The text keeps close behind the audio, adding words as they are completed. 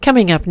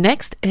Coming up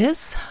next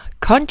is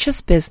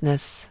Conscious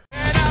Business.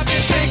 And I've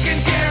been taking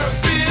care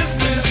of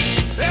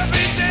business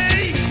every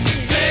day.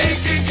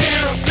 Taking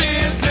care of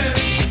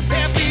business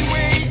every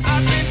way.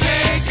 I've been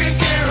taking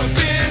care of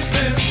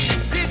business.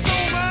 It's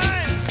all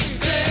mine.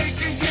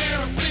 Taking care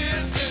of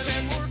business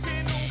and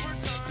working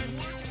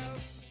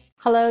overtime.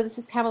 Hello, this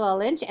is Pamela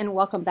Lynch, and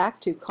welcome back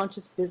to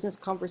Conscious Business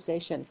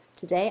Conversation.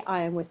 Today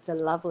I am with the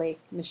lovely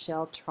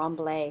Michelle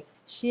Tremblay.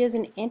 She is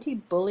an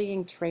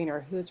anti-bullying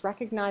trainer who is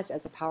recognized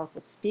as a powerful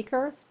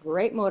speaker,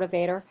 great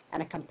motivator,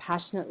 and a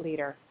compassionate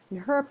leader.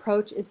 And her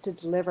approach is to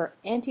deliver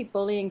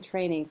anti-bullying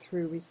training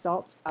through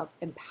results of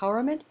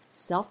empowerment,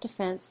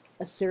 self-defense,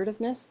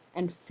 assertiveness,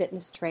 and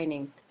fitness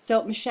training.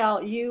 So,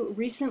 Michelle, you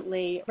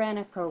recently ran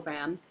a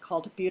program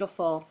called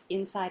Beautiful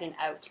Inside and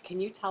Out. Can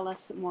you tell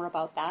us more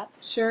about that?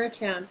 Sure, I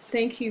can.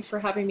 Thank you for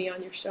having me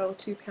on your show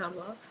too,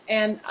 Pamela.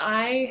 And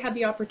I had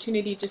the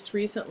opportunity just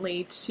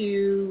recently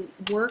to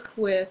work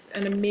with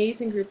an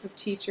amazing group of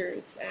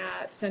teachers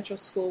at Central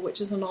School, which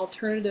is an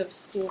alternative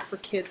school for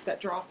kids that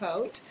drop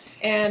out.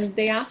 And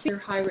they asked me, they're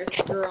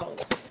high-risk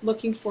girls,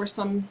 looking for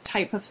some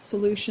type of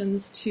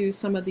solutions to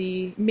some of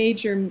the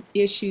major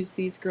issues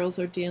these girls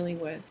are dealing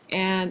with.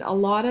 And a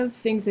lot of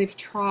things they've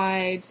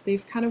tried,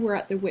 they've kind of were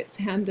at their wits'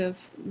 end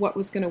of what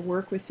was going to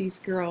work with these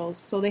girls.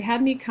 So they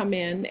had me come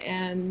in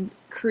and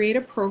create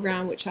a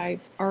program which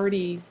I've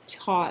already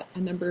taught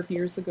a number of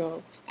years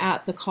ago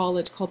at the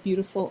college called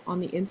Beautiful on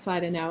the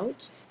Inside and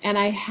Out. And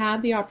I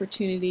had the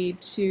opportunity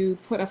to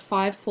put a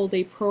 5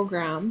 full-day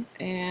program,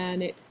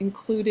 and it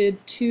included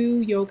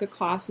 2 yoga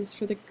classes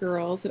for the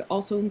girls. It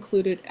also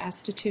included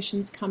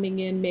estheticians coming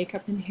in,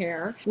 makeup and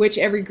hair, which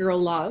every girl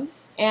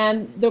loves.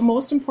 And the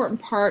most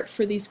important part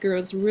for these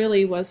girls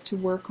really was to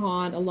work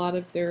on a lot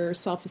of their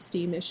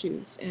self-esteem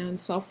issues and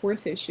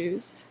self-worth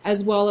issues,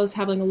 as well as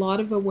having a lot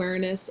of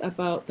awareness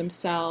about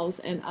themselves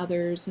and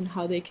others and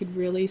how they could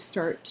really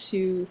start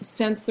to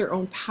sense their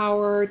own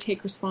power,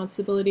 take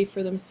responsibility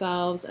for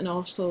themselves, and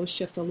also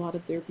shift a lot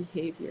of their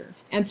behavior.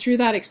 And through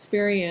that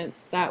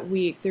experience that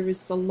week, there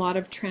was a lot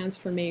of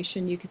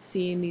transformation you could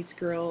see in these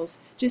girls.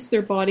 Just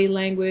their body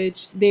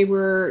language, they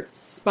were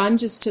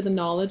sponges to the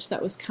knowledge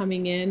that was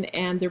coming in,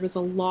 and there was a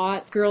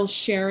lot girls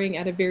sharing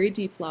at a very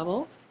deep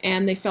level.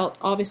 And they felt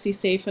obviously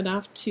safe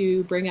enough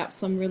to bring up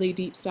some really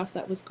deep stuff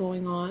that was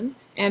going on.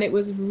 And it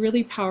was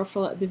really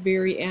powerful at the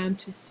very end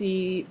to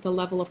see the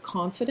level of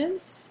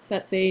confidence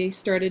that they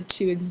started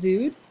to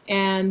exude.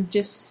 And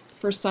just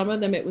for some of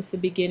them, it was the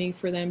beginning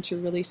for them to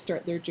really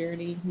start their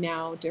journey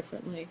now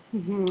differently.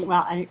 Mm-hmm.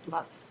 Well,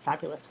 it's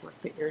fabulous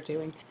work that you're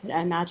doing.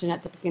 I imagine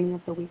at the beginning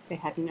of the week, they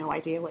had no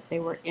idea what they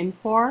were in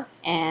for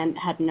and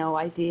had no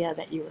idea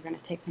that you were going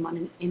to take them on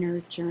an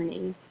inner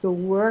journey. The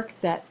work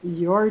that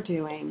you're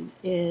doing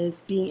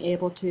is being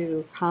able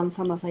to come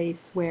from a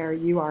place where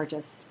you are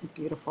just a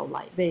beautiful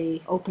light.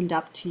 They opened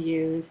up to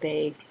you.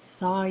 They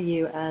saw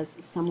you as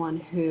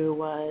someone who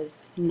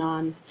was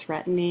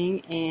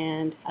non-threatening,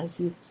 and as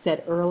you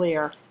said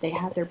earlier, they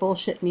have their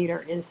bullshit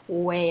meter is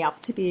way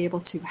up to be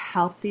able to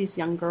help these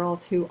young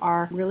girls who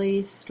are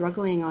really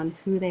struggling on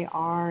who they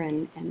are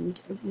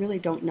and really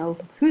don't know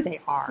who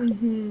they are,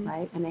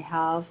 right? And they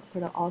have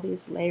sort of all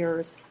these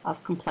layers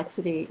of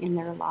complexity in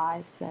their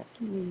lives that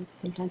we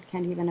sometimes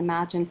can't even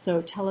imagine.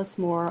 So tell us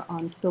more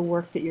on the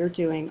work that you're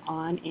doing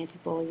on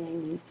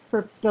anti-bullying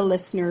for the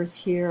listeners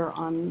here,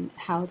 on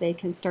how they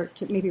can start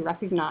to maybe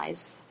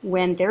recognize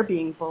when they're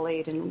being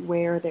bullied and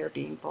where they're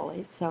being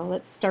bullied. So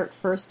let's start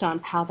first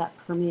on how that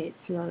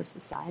permeates through our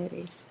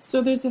society.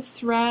 So there's a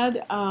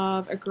thread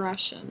of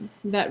aggression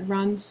that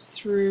runs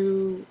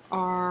through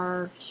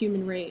our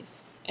human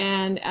race.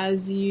 And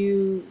as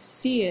you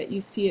see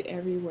it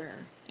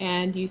everywhere.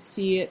 And you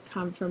see it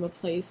come from a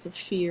place of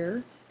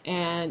fear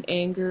and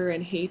anger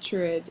and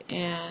hatred.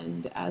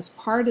 And as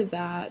part of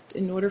that,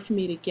 in order for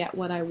me to get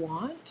what I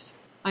want,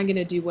 I'm going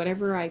to do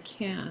whatever I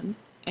can.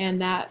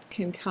 And that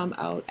can come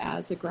out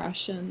as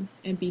aggression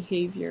and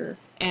behavior.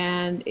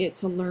 And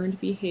it's a learned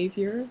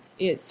behavior.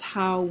 It's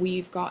how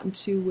we've gotten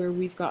to where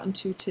we've gotten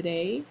to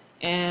today.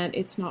 And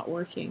it's not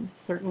working.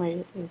 Certainly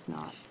it is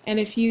not. And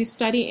if you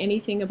study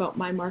anything about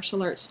my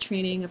martial arts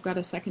training, I've got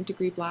a 2nd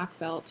degree black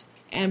belt.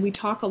 And we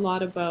talk a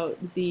lot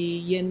about the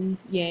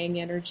yin-yang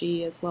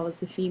energy as well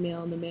as the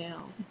female and the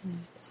male.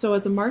 So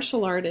as a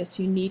martial artist,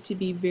 you need to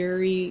be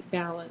very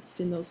balanced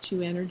in those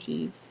 2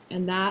 energies.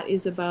 And that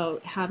is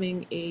about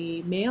having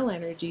a male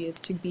energy is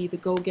to be the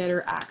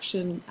go-getter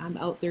action. I'm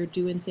out there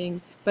doing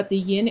things. But the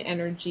yin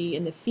energy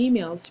in the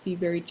female is to be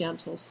very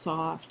gentle,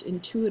 soft,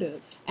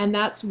 intuitive. And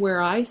that's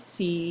where I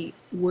see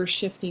we're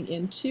shifting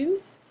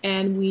into.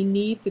 And we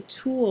need the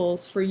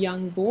tools for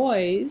young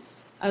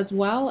boys as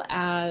well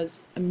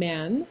as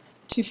men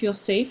to feel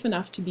safe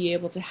enough to be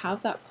able to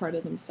have that part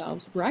of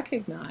themselves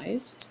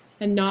recognized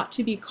and not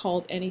to be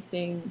called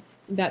anything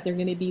that they're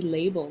going to be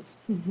labeled.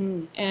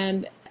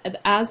 And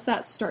as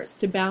that starts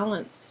to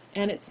balance,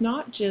 and it's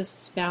not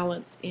just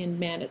balance in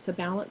men, it's a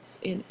balance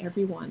in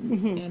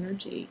everyone's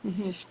energy.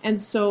 And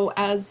so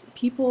as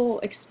people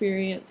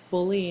experience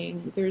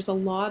bullying, there's a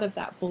lot of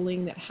that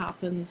bullying that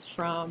happens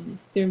from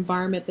the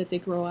environment that they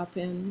grow up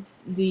in,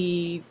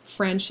 the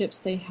friendships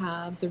they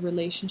have, the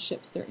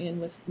relationships they're in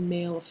with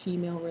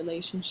male-female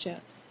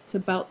relationships. It's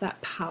about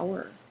that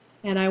power.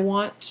 And I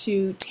want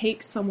to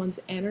take someone's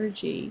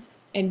energy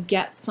and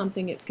get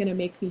something that's going to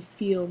make me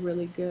feel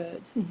really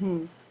good.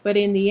 But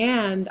in the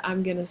end,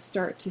 I'm going to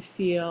start to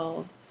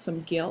feel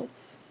some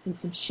guilt and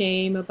some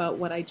shame about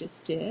what I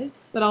just did.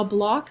 But I'll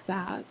block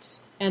that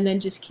and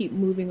then just keep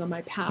moving on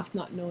my path,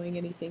 not knowing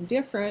anything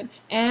different.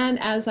 And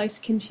as I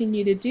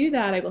continue to do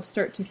that, I will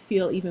start to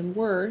feel even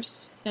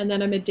worse. And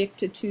then I'm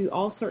addicted to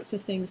all sorts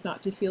of things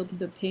not to feel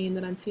the pain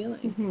that I'm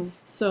feeling.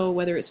 So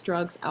whether it's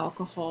drugs,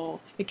 alcohol,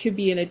 it could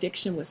be an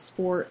addiction with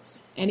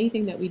sports,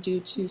 anything that we do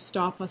to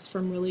stop us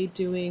from really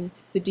doing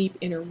the deep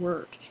inner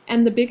work.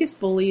 And the biggest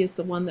bully is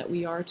the one that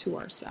we are to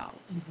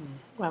ourselves.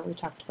 Well, we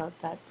talked about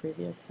that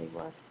previously,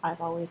 where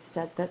I've always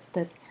said that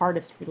the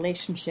hardest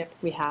relationship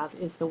we have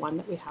is the one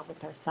that we have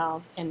with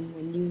ourselves. And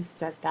when you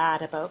said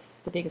that about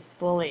the biggest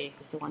bully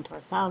is the one to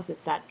ourselves,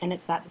 it's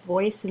that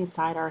voice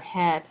inside our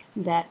head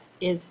that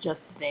is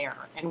just there,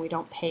 and we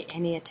don't pay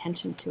any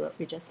attention to it.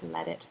 We just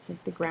let it, it's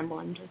like the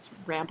gremlin, just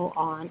ramble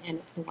on, and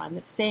it's the one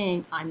that's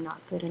saying, I'm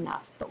not good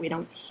enough. But we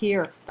don't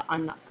hear the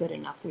I'm not good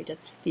enough. We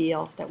just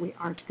feel that we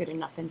aren't good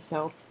enough, and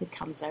so it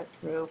comes out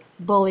through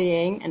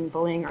bullying and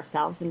bullying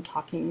ourselves and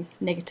talking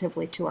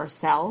negatively to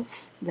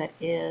ourselves. That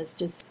is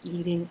just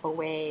eating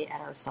away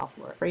at our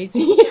self-worth.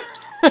 Crazy.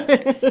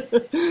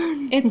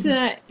 It's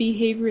a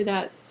behavior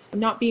that's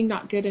not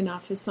good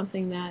enough is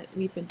something that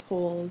we've been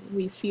told.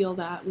 We feel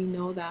that, we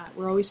know that.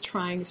 We're always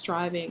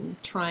striving,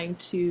 trying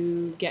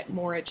to get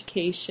more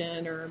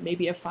education, or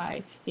maybe if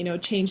I,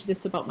 change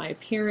this about my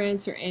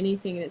appearance or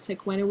anything. And it's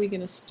like, when are we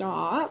going to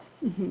stop?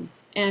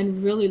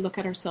 And really look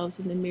at ourselves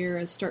in the mirror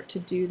and start to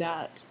do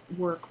that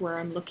work where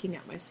I'm looking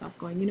at myself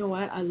going, you know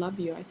what, I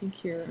love you, I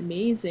think you're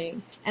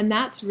amazing. And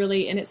that's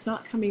really, and it's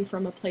not coming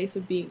from a place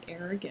of being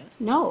arrogant.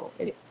 No.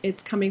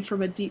 It's coming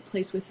from a deep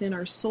place within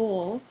our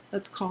soul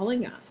that's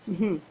calling us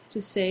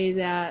to say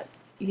that,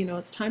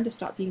 it's time to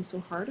stop being so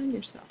hard on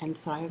yourself. And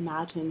so I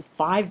imagine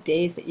 5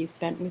 days that you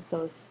spent with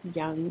those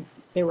young,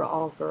 they were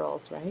all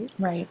girls, right?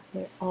 Right.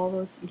 They're all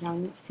those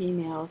young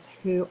females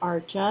who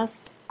are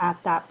just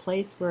at that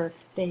place where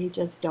they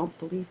just don't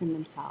believe in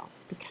themselves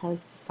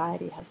because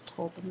society has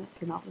told them that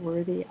they're not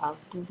worthy of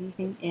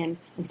believing in.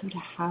 And so to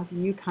have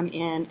you come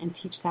in and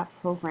teach that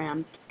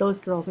program, those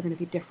girls are going to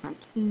be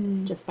different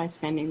just by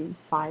spending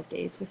 5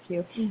 days with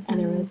you. And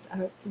there was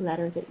a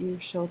letter that you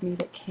showed me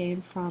that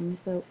came from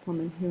the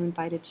woman who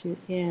invited you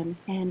in.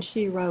 And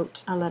she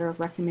wrote a letter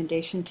of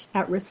recommendation.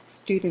 At-risk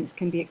students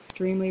can be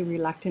extremely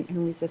reluctant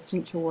and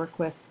resistant to work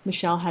with.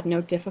 Michelle had no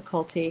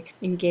difficulty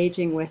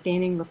engaging with,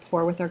 gaining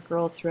rapport with our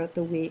girls throughout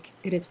the week.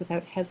 It is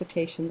without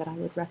hesitation that I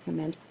would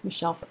recommend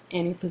Michelle for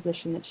any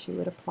position that she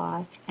would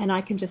apply. And I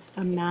can just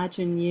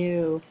imagine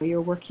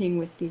you're working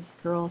with these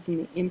girls and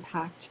the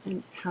impact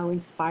and how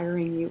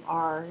inspiring you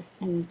are,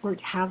 and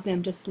have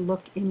them just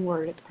look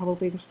inward. It's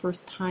probably the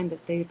first time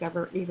that they've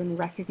ever even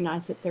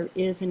recognized that there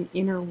is an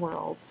inner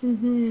world.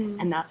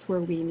 And that's where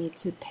we need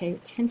to pay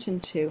attention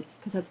to,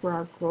 because that's where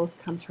our growth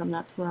comes from.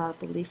 That's where our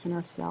belief in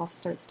ourselves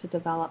starts to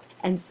develop.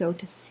 And so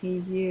to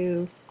see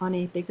you on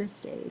a bigger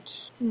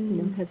stage,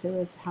 because there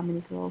was how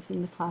many girls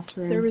in the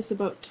classroom? There was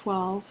about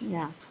 12.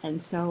 Yeah.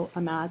 And so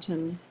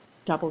imagine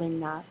doubling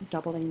that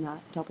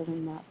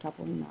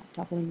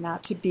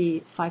to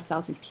be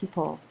 5,000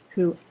 people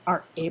who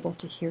are able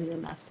to hear your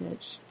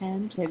message.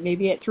 And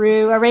maybe it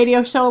through a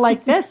radio show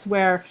like this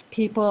where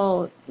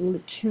people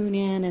tune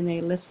in and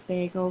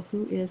they go,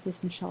 who is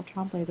this Michelle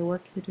Tremblay? The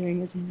work you're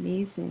doing is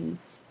amazing.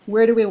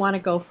 Where do we want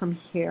to go from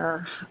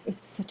here?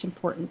 It's such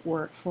important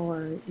work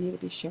for you to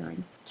be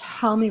sharing.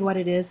 Tell me what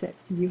it is that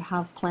you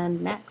have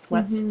planned next.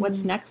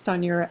 What's next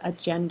on your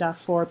agenda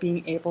for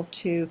being able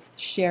to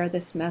share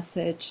this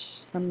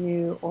message from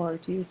you, or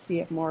do you see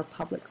it more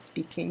public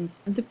speaking?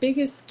 The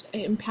biggest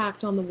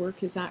impact on the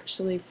work is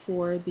actually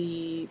for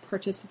the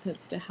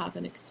participants to have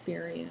an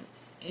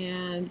experience.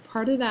 And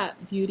part of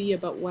that beauty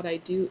about what I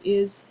do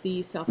is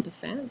the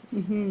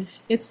self-defense.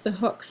 It's the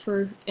hook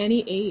for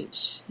any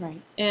age.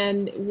 Right.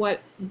 And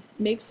what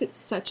makes it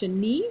such a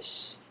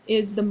niche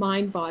is the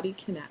mind-body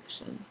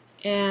connection.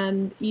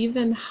 And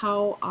even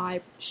how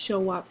I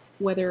show up,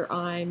 whether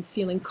I'm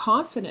feeling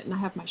confident and I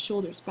have my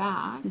shoulders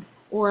back,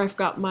 or I've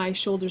got my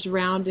shoulders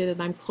rounded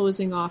and I'm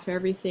closing off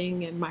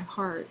everything in my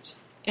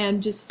heart.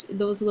 And just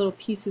those little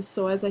pieces.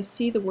 So as I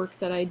see the work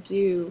that I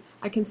do,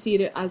 I can see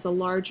it as a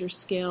larger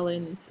scale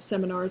in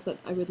seminars that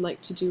I would like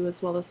to do,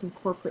 as well as some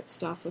corporate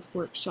stuff with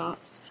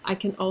workshops. I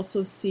can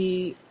also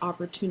see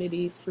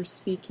opportunities for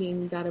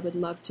speaking that I would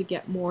love to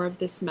get more of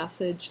this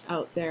message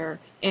out there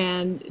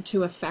and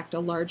to affect a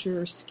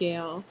larger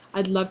scale.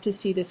 I'd love to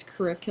see this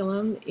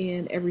curriculum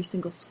in every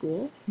single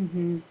school.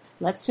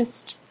 let's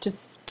just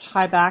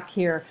tie back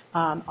here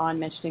on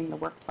mentioning the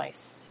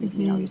workplace.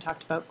 You know, you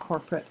talked about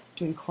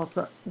doing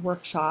corporate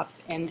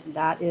workshops, and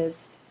that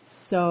is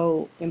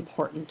so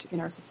important in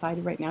our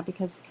society right now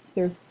because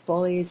there's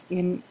bullies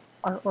in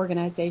our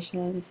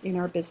organizations, in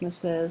our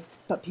businesses,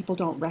 but people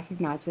don't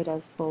recognize it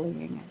as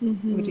bullying.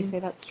 Would you say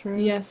that's true?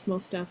 Yes,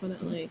 most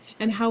definitely.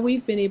 And how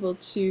we've been able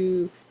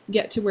to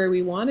get to where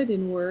we wanted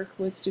in work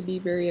was to be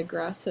very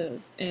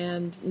aggressive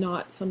and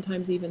not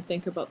sometimes even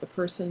think about the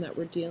person that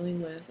we're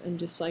dealing with and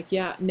just like,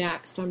 yeah,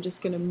 next, I'm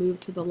just going to move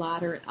to the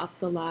ladder and up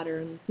the ladder,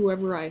 and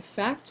whoever I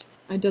affect,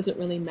 it doesn't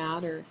really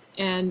matter.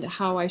 And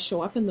how I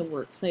show up in the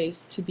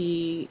workplace to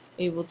be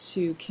able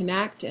to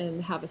connect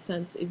and have a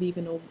sense of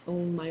even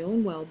own my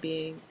own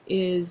well-being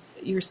is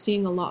you're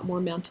seeing a lot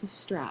more mental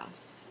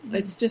stress.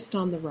 It's just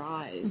on the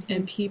rise,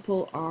 and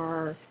people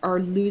are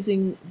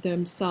losing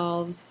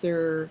themselves,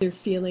 their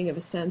feeling of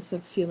a sense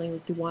of feeling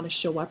like they want to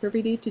show up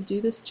every day to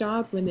do this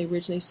job. When they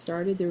originally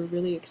started, they were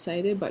really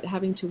excited, but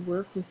having to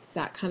work with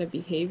that kind of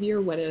behavior,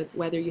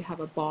 whether you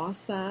have a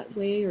boss that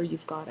way or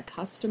you've got a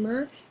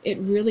customer, it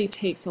really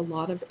takes a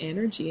lot of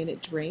energy and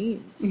it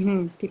drains.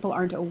 People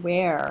aren't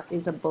aware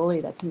is a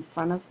bully that's in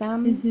front of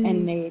them,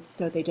 and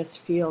they just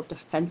feel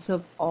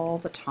defensive all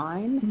the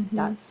time.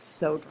 That's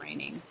so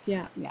draining.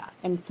 Yeah.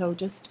 And so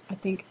just, I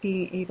think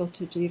being able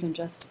to even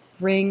just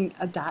bring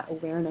that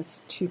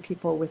awareness to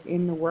people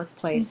within the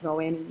workplace, go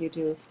in and you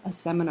do a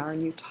seminar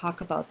and you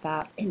talk about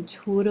that,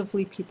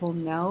 intuitively people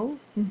know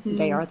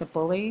they are the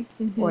bully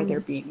or they're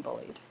being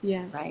bullied.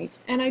 Yes.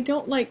 Right? And I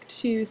don't like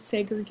to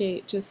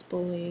segregate just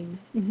bullying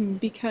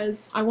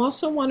because I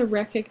also want to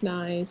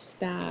recognize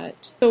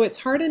that, so it's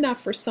hard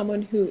enough for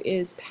someone who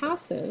is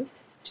passive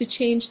to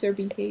change their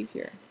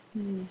behavior.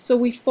 So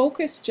we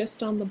focus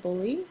just on the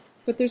bully,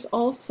 but there's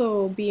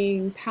also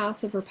being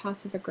passive or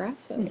passive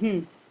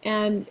aggressive.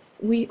 And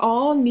we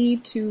all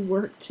need to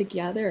work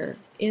together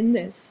in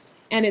this.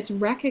 And it's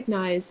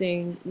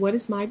recognizing what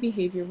is my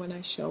behavior when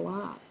I show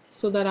up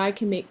so that I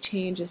can make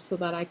changes, so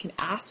that I can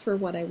ask for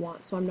what I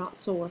want, so I'm not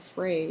so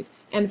afraid.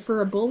 And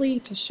for a bully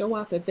to show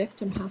up, a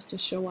victim has to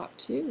show up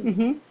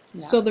too.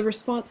 So the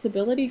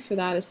responsibility for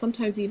that is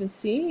sometimes even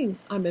seeing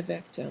I'm a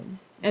victim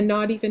and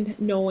not even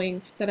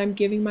knowing that I'm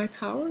giving my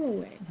power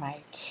away.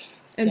 Right.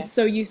 And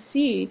so you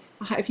see,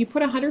 if you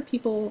put 100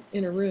 people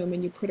in a room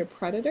and you put a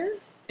predator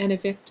and a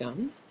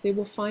victim, they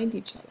will find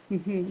each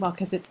other. Well,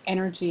 because it's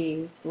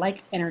energy,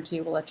 like energy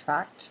will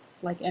attract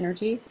like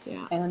energy.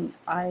 Yeah. And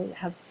I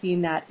have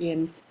seen that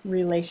in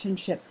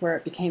relationships where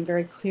it became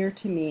very clear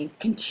to me,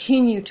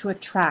 continue to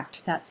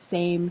attract that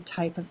same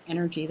type of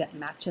energy that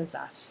matches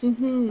us,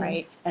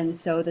 right? And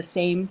so the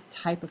same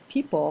type of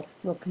people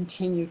will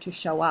continue to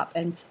show up.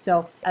 And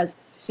so as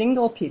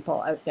single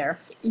people out there,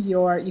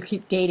 you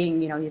keep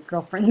dating, your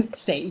girlfriends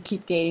say you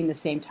keep dating the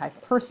same type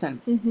of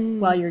person.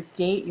 Well, you're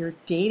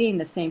dating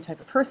the same type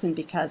of person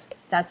because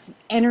that's the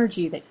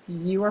energy that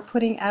you are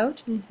putting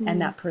out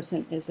and that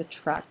person is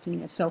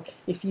attracting you. So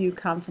if you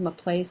come from a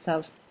place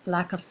of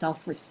lack of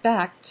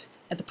self-respect,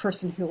 the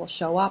person who will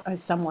show up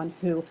is someone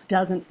who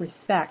doesn't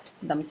respect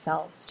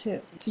themselves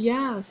too.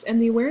 Yes,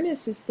 and the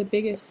awareness is the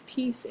biggest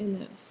piece in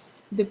this.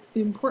 The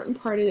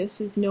important part of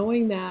this is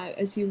knowing that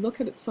as you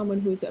look at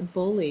someone who's a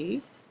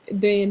bully,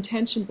 the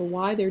intention for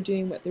why they're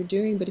doing what they're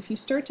doing, but if you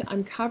start to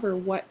uncover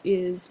what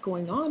is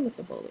going on with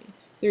the bully,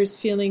 there's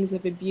feelings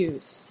of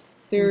abuse,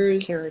 there's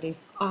insecurity,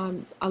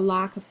 a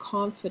lack of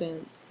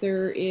confidence,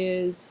 there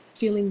is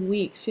feeling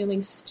weak,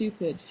 feeling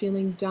stupid,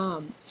 feeling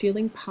dumb,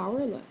 feeling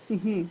powerless.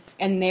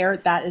 And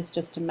that is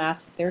just a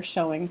mask that they're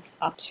showing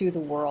up to the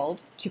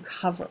world to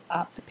cover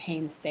up the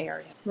pain that they are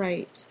in.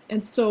 Right.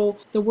 And so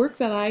the work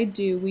that I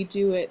do, we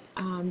do it,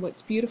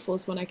 what's beautiful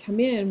is when I come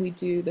in, we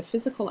do the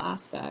physical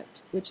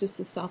aspect, which is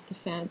the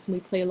self-defense, and we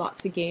play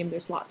lots of games,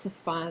 there's lots of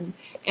fun,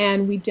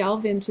 and we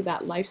delve into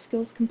that life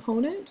skills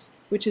component,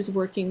 which is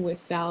working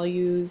with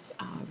values,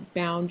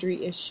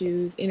 boundary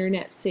issues,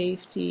 internet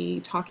safety,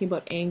 talking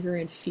about anger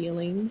and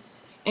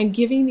feelings, and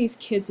giving these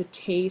kids a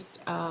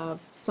taste of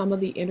some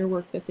of the inner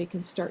work that they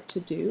can start to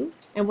do.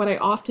 And what I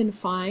often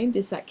find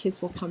is that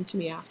kids will come to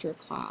me after a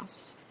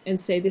class and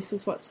say, this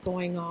is what's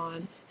going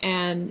on.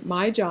 And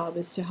my job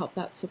is to help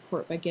that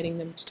support by getting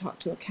them to talk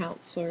to a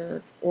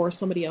counselor or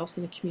somebody else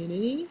in the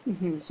community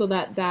so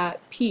that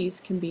that piece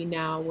can be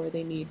now where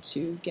they need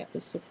to get the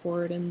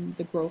support and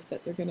the growth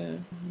that they're going to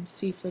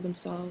see for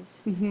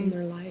themselves in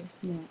their life.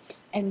 Yeah.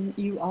 And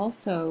you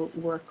also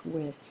work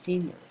with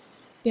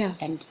seniors.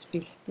 Yes.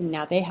 And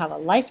now they have a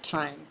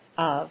lifetime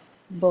of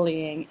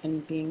bullying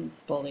and being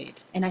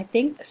bullied. And I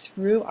think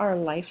through our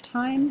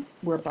lifetime,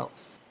 we're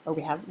both. Or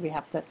we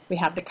have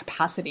the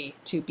capacity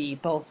to be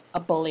both a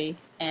bully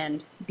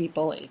and be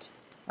bullied,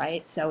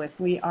 right? So if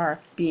we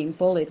are being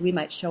bullied, we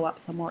might show up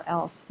somewhere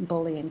else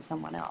bullying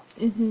someone else.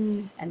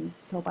 And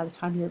so by the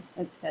time you're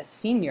a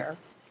senior,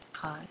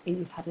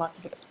 you've had lots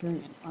of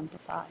experience on the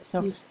side.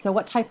 So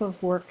what type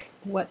of work,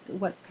 what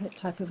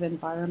type of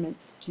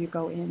environments do you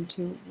go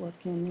into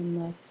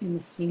working in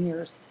the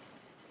seniors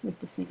with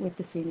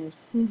the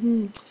seniors?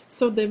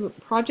 So the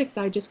project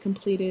that I just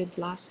completed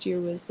last year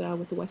was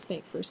with the West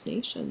Bank First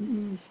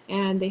Nations,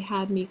 and they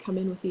had me come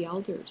in with the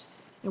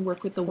elders and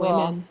work with the Cool.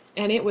 women.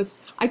 And it was,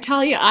 I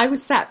tell you, I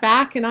was sat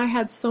back and I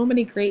had so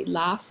many great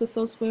laughs with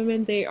those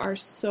women. They were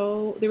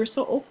so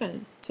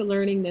open to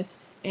learning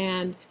this,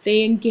 and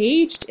they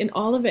engaged in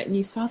all of it, and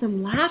you saw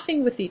them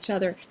laughing with each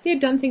other. They had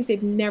done things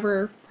they'd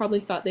never probably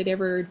thought they'd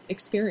ever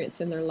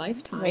experience in their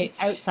lifetime. Right,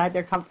 outside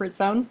their comfort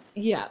zone.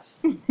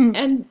 Yes.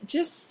 And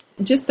just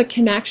the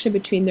connection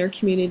between their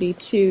community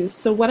too.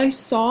 So what I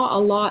saw a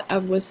lot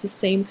of was the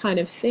same kind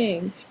of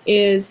thing,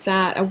 is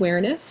that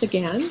awareness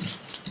again,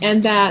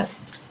 and that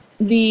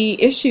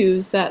the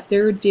issues that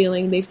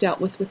they've dealt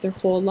with their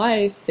whole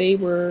life, they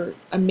were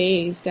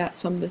amazed at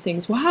some of the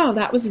things. Wow,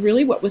 that was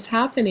really what was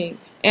happening.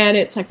 And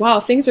it's like, wow,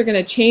 things are going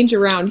to change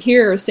around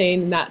here,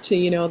 saying that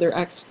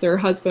to, their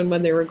husband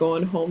when they were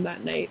going home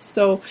that night.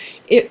 So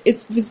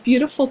it was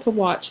beautiful to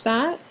watch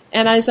that.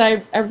 And as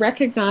I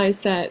recognize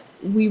that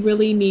we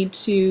really need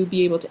to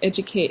be able to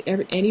educate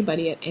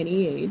anybody at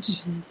any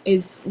age,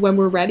 is when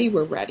we're ready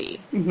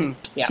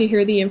Yeah. to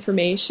hear the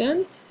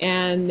information.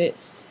 And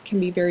it can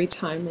be very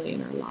timely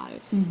in our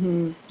lives.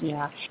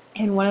 Yeah.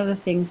 And one of the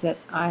things that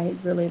I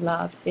really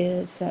love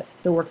is that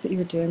the work that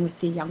you're doing with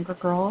the younger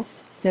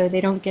girls, so they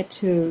don't get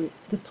to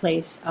the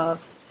place of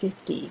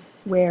 50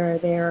 where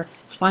they're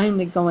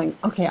finally going,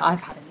 okay, I've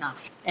had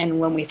enough.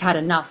 And when we've had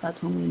enough,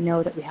 that's when we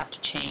know that we have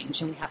to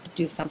change and we have to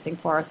do something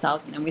for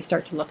ourselves. And then we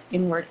start to look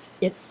inward.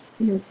 It's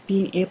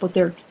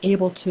they're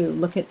able to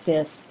look at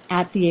this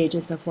at the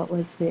ages of, what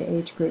was the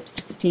age group?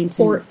 16 to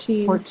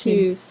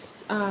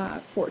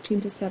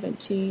 14 to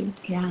 17.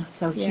 Yeah,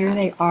 so Yeah. here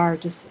they are,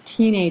 just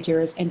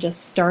teenagers and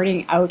just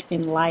starting out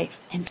in life,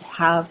 and to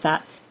have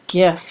that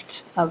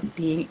gift of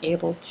being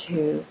able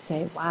to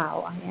say,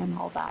 wow, I am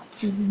all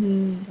that.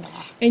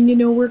 Yeah.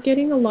 And we're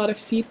getting a lot of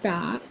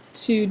feedback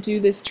to do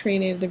this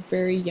training at a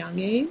very young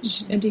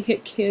age and to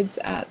hit kids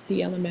at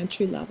the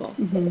elementary level.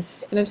 And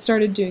I've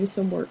started doing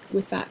some work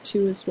with that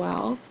too as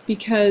well,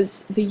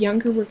 because the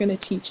younger we're going to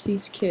teach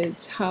these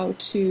kids how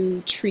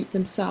to treat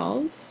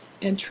themselves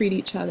and treat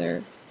each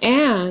other,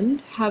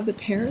 and have the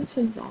parents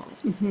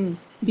involved.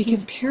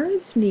 Because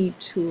parents need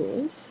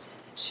tools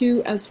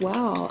too as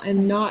well,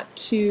 and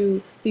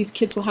these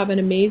kids will have an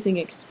amazing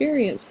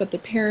experience, but the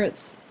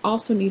parents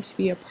also need to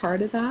be a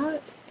part of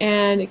that.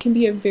 And it can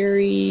be a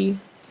very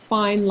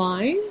fine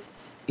line.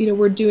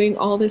 We're doing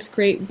all this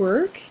great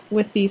work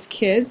with these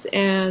kids,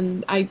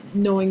 and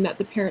knowing that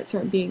the parents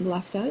aren't being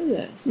left out of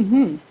this.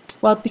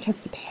 Well,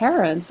 because the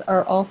parents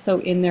are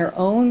also in their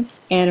own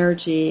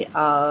energy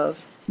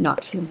of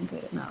not feeling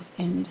good enough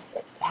and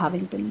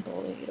having been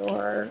bullied,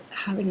 or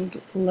having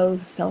low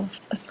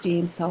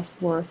self-esteem,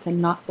 self-worth,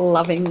 and not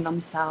loving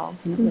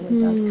themselves. And it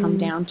really does come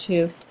down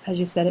to, as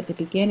you said at the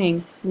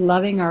beginning,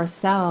 loving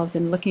ourselves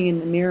and looking in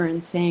the mirror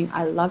and saying,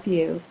 I love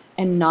you,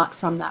 and not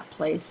from that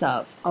place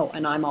of, oh,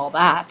 and I'm all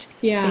that.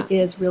 Yeah. It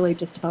is really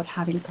just about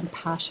having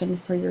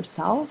compassion for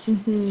yourself.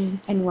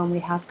 And when we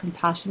have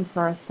compassion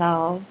for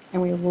ourselves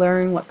and we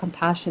learn what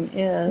compassion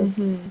is,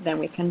 then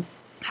we can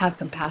have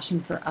compassion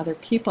for other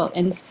people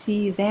and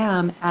see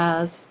them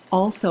as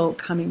also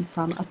coming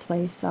from a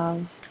place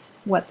of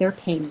what their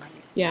pain might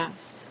be.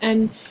 Yes.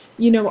 And,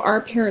 our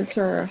parents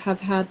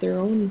have had their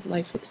own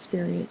life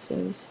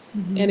experiences.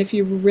 And if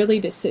you were really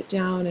to sit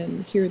down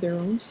and hear their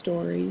own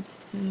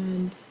stories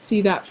and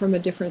see that from a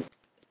different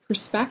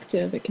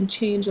perspective, it can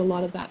change a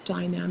lot of that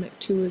dynamic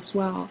too as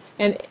well.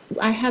 And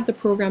I had the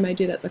program I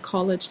did at the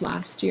college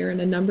last year, and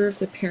a number of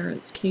the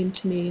parents came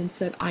to me and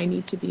said, I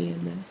need to be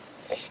in this.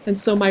 And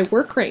so my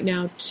work right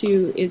now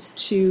too is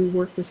to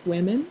work with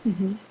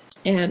women,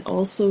 and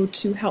also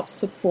to help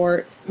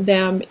support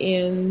them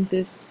in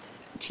this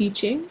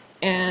teaching,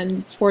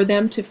 and for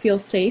them to feel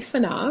safe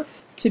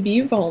enough to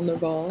be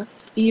vulnerable,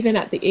 even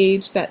at the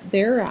age that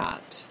they're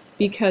at.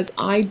 Because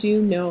I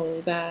do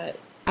know that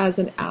as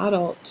an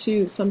adult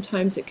too,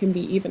 sometimes it can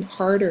be even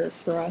harder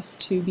for us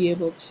to be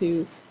able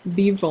to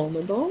be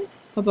vulnerable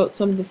about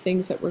some of the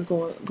things that were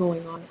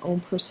going on in our own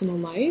personal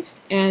life,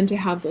 and to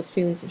have those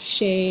feelings of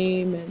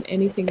shame and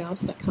anything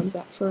else that comes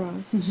up for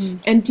us.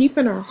 And deep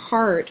in our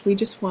heart, we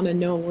just want to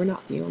know we're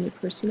not the only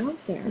person out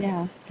there.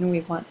 Yeah, and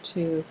we want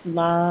to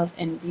love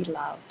and be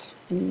loved.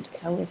 And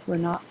so if we're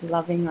not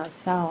loving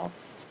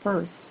ourselves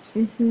first,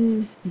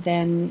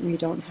 then we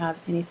don't have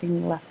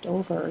anything left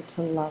over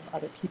to love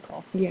other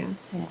people.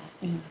 Yes.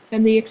 Yeah.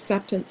 And the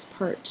acceptance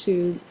part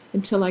too.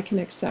 Until I can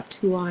accept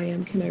who I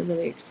am, can I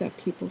really accept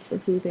people for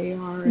who they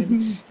are?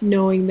 And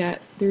knowing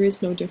that there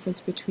is no difference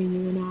between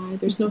you and I.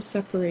 There's no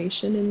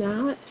separation in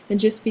that.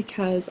 And just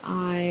because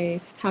I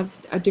have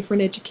a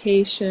different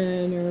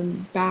education or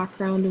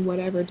background and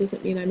whatever,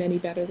 doesn't mean I'm any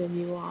better than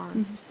you are.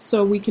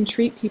 So we can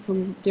treat people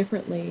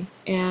differently.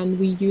 And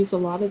we use a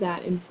lot of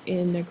that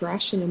in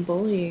aggression and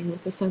bullying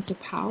with a sense of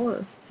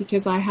power.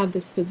 Because I have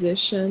this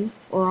position,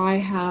 or I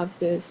have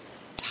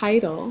this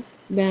title,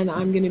 then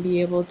I'm going to be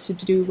able to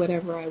do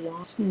whatever I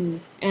want.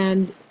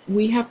 And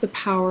we have the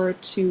power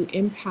to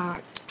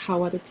impact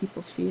how other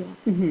people feel.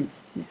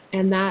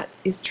 And that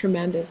is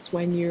tremendous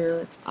when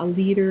you're a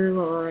leader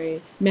or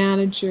a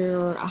manager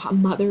or a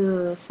mother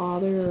or a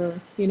father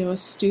or, a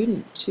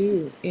student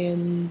too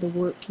in the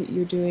work that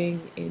you're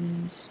doing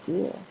in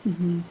school.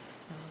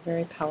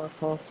 Very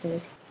powerful.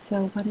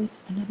 So another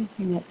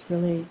thing that's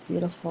really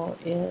beautiful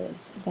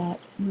is that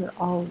we're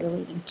all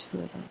really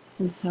intuitive.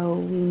 And so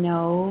we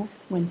know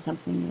when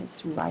something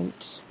is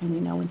right and we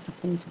know when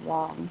something's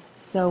wrong.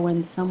 So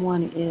when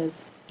someone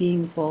is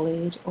being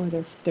bullied or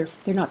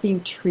they're not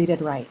being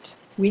treated right,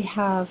 we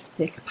have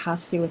the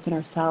capacity within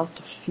ourselves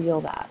to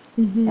feel that.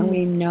 And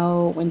we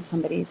know when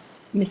somebody's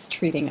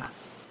mistreating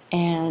us.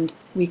 And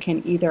we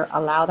can either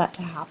allow that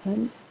to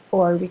happen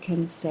or we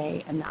can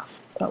say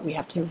enough. But we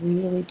have to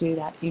really do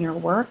that inner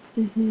work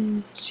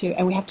and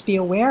we have to be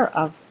aware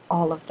of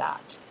all of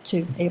that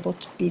to able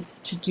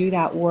to do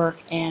that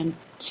work and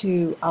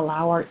to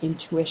allow our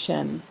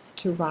intuition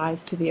to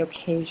rise to the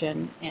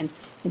occasion and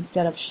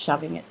instead of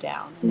shoving it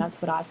down. And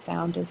that's what I've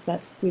found is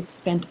that we've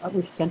spent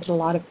a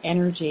lot of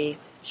energy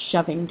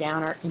shoving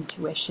down our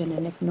intuition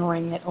and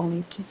ignoring it,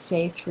 only to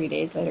say 3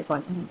 days later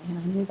going, oh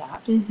man, I knew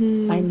that.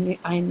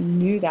 I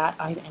knew that,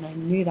 and I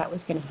knew that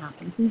was going to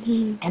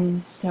happen.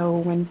 And so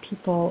when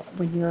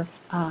you're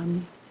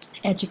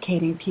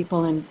educating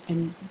people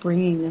and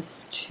bringing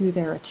this to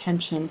their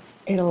attention,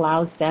 it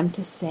allows them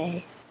to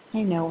say,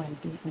 I know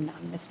when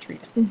I'm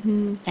mistreated.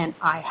 And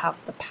I have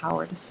the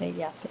power to say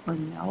yes or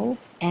no.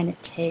 And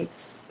it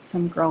takes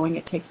some growing,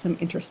 it takes some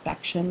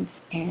introspection,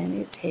 and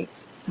it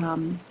takes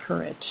some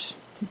courage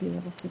to be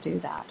able to do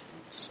that.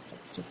 It's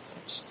just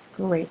such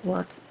great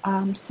work.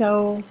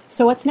 So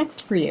what's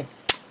next for you?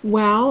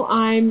 Well,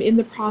 I'm in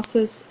the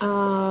process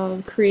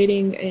of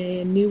creating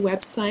a new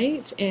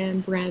website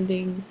and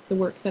branding the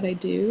work that I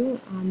do,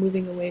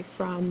 moving away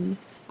from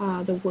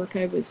the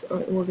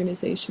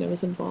organization I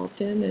was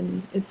involved in,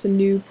 and it's a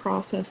new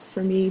process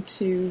for me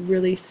to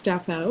really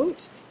step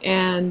out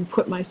and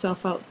put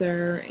myself out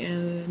there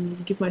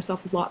and give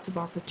myself lots of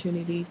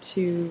opportunity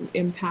to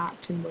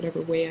impact in whatever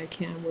way I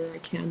can, where I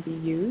can be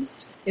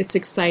used. It's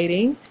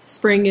exciting.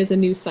 Spring is a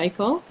new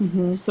cycle,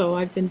 so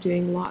I've been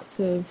doing lots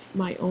of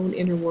my own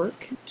inner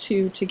work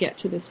to get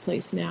to this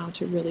place now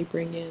to really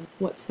bring in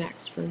what's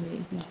next for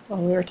me.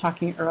 Well, we were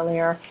talking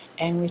earlier,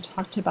 and we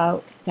talked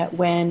about that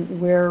when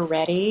we're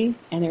ready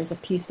and there's a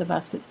piece of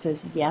us that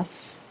says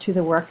yes to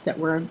the work that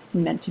we're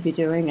meant to be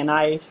doing, and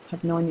I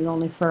have known you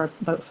only for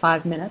about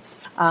 5 minutes,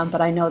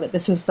 but I know that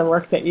this is the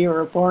work that you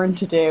were born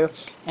to do.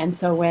 And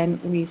so when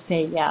we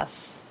say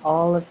yes,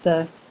 all of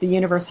the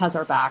universe has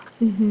our back,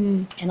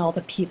 and all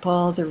the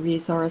people, the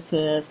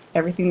resources,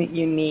 everything that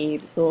you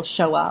need will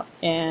show up,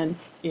 and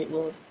it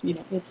will,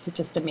 it's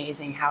just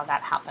amazing how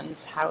that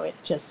happens, how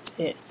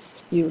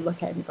you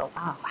look at it and go,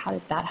 wow, how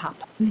did that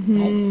happen?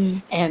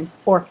 Right? And,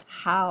 or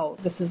how,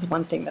 this is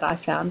one thing that I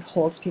found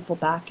holds people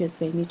back, is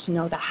they need to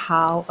know the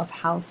how of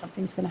how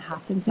something's going to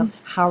happen. So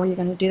how are you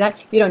going to do that?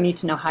 You don't need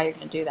to know how you're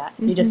going to do that.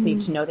 You just need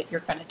to know that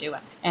you're going to do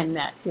it, and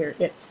that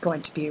it's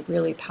going to be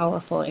really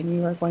powerful, and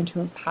you are going to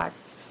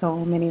impact so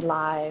many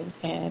lives.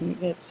 And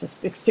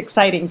it's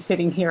exciting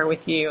sitting here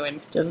with you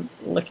and just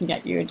looking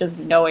at you and just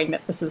knowing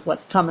that this is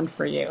what's coming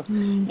for you.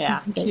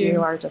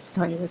 You are just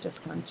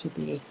going to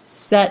be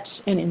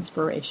such an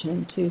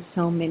inspiration to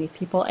so many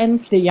people,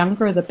 and the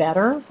younger the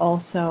better.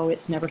 Also,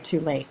 it's never too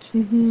late.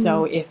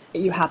 So if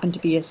you happen to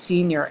be a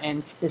senior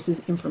and this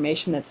is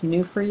information that's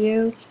new for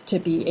you, to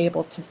be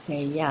able to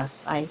say,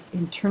 yes, I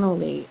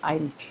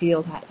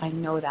feel that, I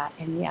know that,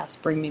 and yes,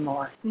 bring me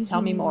more.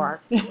 Tell me more.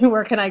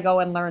 Where can I go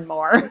and learn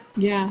more?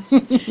 Yes.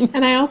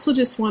 And I also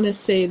just want to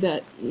say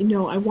that,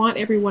 I want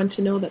everyone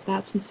to know that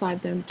that's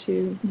inside them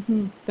too,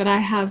 that I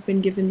have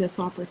been given this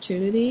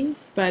opportunity,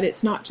 but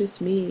it's not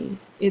just me.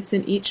 It's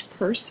in each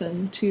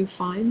person to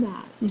find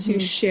that, to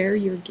share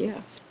your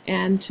gift,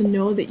 and to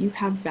know that you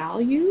have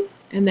value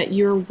and that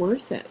you're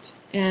worth it,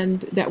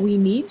 and that we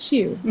need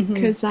you,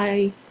 because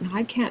I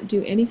can't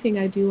do anything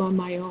I do on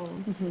my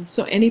own.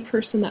 So any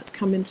person that's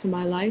come into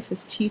my life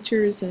as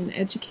teachers and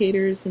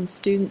educators and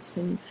students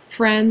and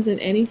friends and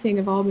anything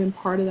have all been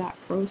part of that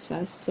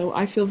process. So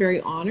I feel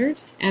very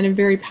honored, and I'm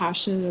very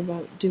passionate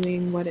about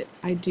doing what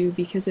I do,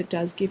 because it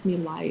does give me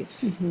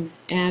life,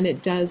 and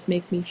it does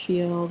make me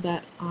feel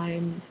that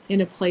I'm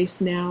in a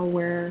place now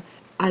where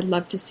I'd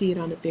love to see it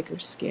on a bigger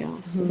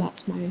scale. So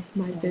that's my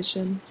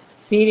vision.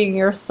 Feeding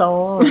your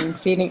soul and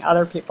feeding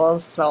other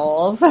people's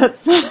souls.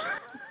 It's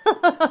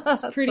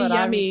pretty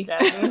yummy.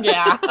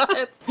 Yeah,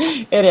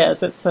 it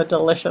is. It's a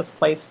delicious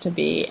place to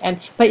be.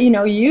 But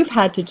you've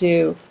had to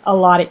do a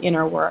lot of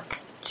inner work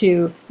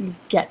to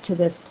get to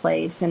this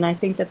place. And I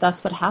think that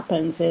that's what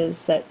happens,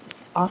 is that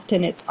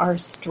often it's our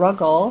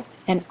struggle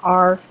and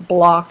our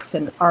blocks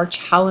and our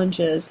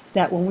challenges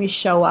that when we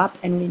show up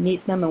and we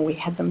meet them and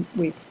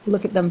we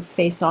look at them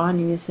face on,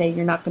 and you say,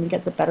 you're not going to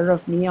get the better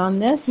of me on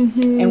this.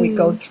 And we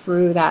go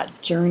through that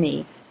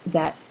journey,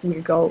 that we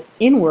go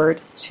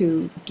inward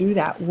to do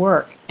that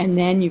work. And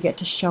then you get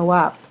to show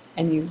up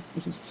and you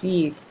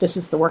see, this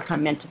is the work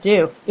I'm meant to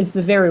do, is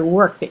the very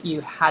work that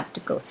you had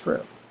to go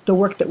through. the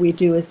work that we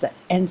do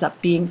ends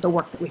up being the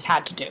work that we've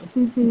had to do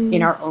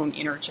in our own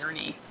inner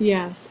journey.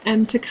 Yes,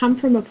 and to come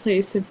from a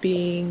place of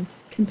being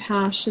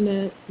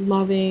compassionate,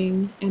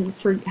 loving, and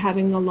for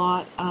having a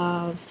lot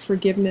of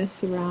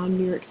forgiveness around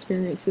your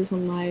experiences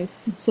in life,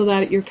 so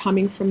that you're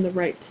coming from the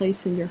right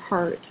place in your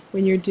heart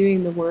when you're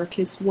doing the work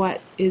is what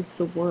is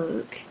the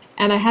work.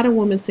 And I had a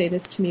woman say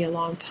this to me a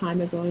long time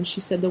ago, and she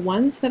said, the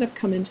ones that have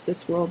come into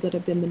this world that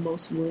have been the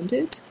most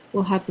wounded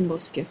will have the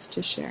most gifts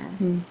to share.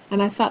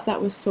 And I thought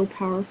that was so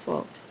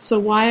powerful. So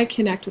why I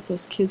connect with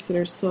those kids that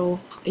are so,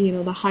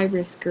 the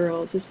high-risk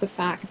girls is the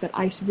fact that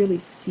I really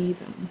see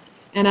them.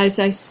 And as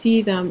I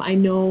see them, I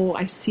know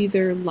I see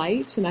their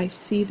light and I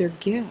see their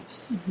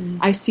gifts.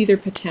 I see their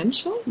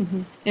potential.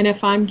 And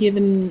if I'm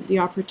given the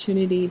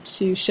opportunity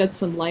to shed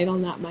some light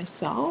on that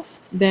myself,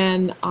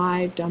 then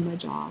I've done my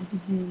job.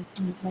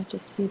 It might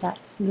just be that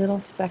little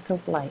speck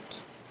of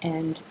light.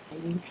 And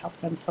you help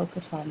them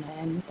focus on that,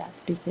 and that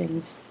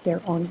begins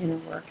their own inner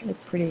work.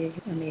 It's pretty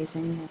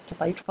amazing and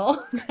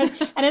delightful.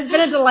 And it's been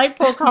a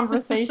delightful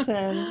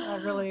conversation. I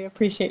really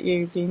appreciate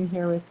you being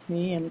here with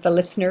me and the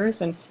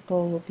listeners, and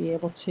people will be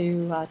able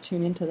to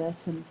tune into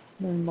this and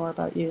learn more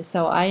about you.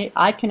 So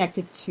I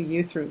connected to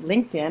you through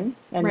LinkedIn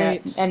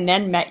and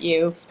then met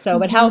you. So,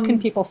 but how can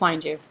people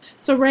find you?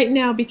 So right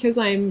now, because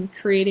I'm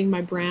creating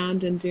my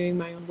brand and doing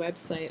my own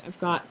website, I've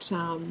got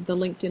the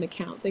LinkedIn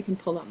account. They can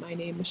pull up my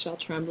name, Michelle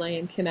Tremblay,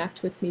 and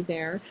connect with me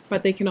there.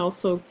 But they can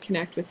also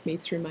connect with me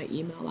through my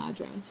email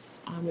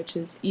address, which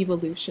is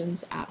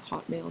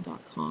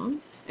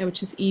evolutions@hotmail.com.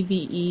 Which is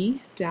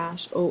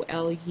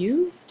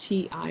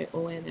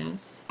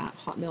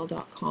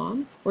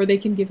EVE-OLUTIONS@hotmail.com. Or they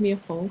can give me a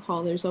phone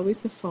call. There's always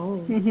the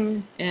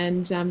phone.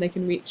 And they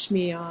can reach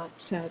me at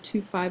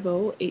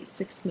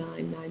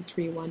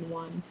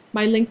 250-869-9311.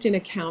 My LinkedIn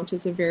account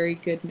is a very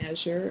good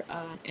measure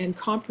and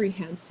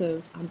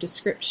comprehensive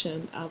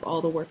description of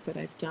all the work that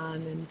I've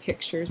done, and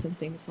pictures and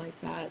things like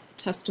that,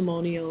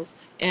 testimonials,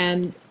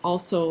 and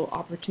also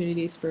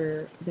opportunities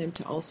for them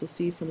to also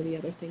see some of the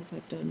other things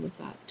I've done with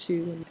that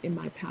too in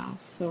my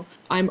past. So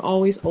I'm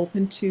always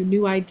open to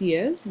new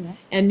ideas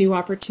and new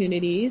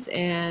opportunities,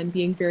 and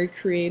being very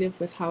creative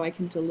with how I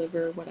can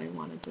deliver what I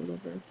want to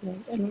deliver.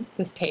 And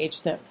this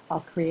page that I'll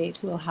create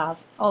will have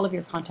all of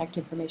your contact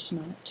information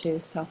on it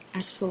too. So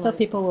Excellent. So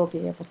people will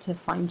be able to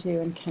find you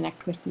and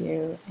connect with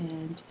you.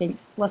 And thank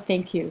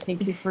you.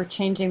 Thank you for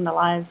changing the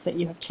lives that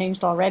you have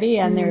changed already.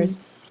 And there's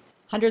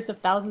hundreds of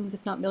thousands,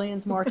 if not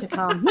millions more to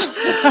come.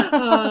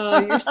 Oh,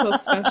 you're so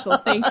special.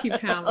 Thank you,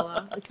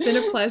 Pamela. It's been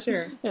a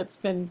pleasure. It's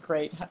been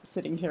great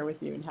sitting here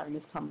with you and having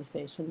this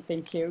conversation.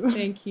 Thank you.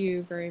 Thank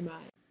you very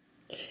much.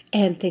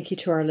 And thank you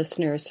to our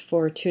listeners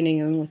for tuning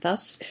in with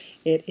us.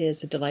 It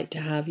is a delight to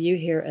have you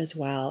here as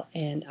well,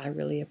 and I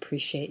really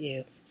appreciate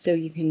you. So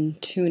you can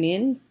tune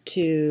in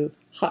to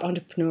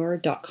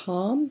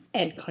hotentrepreneur.com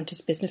and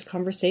Conscious Business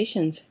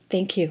Conversations.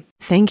 Thank you.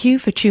 Thank you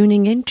for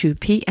tuning in to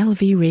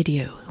PLV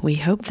Radio. We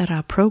hope that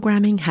our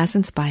programming has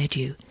inspired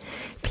you.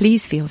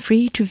 Please feel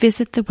free to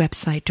visit the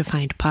website to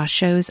find past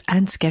shows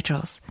and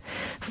schedules.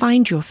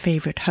 Find your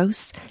favorite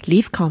hosts,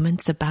 leave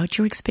comments about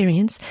your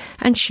experience,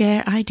 and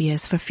share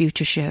ideas for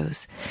future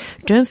shows.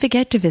 Don't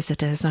forget to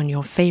visit us on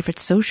your favorite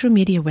social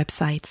media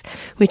websites,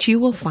 which you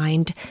will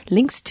find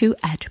links to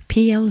at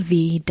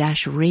plv-radio.com.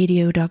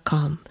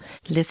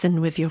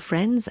 Listen with your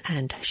friends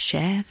and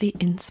share the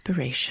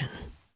inspiration.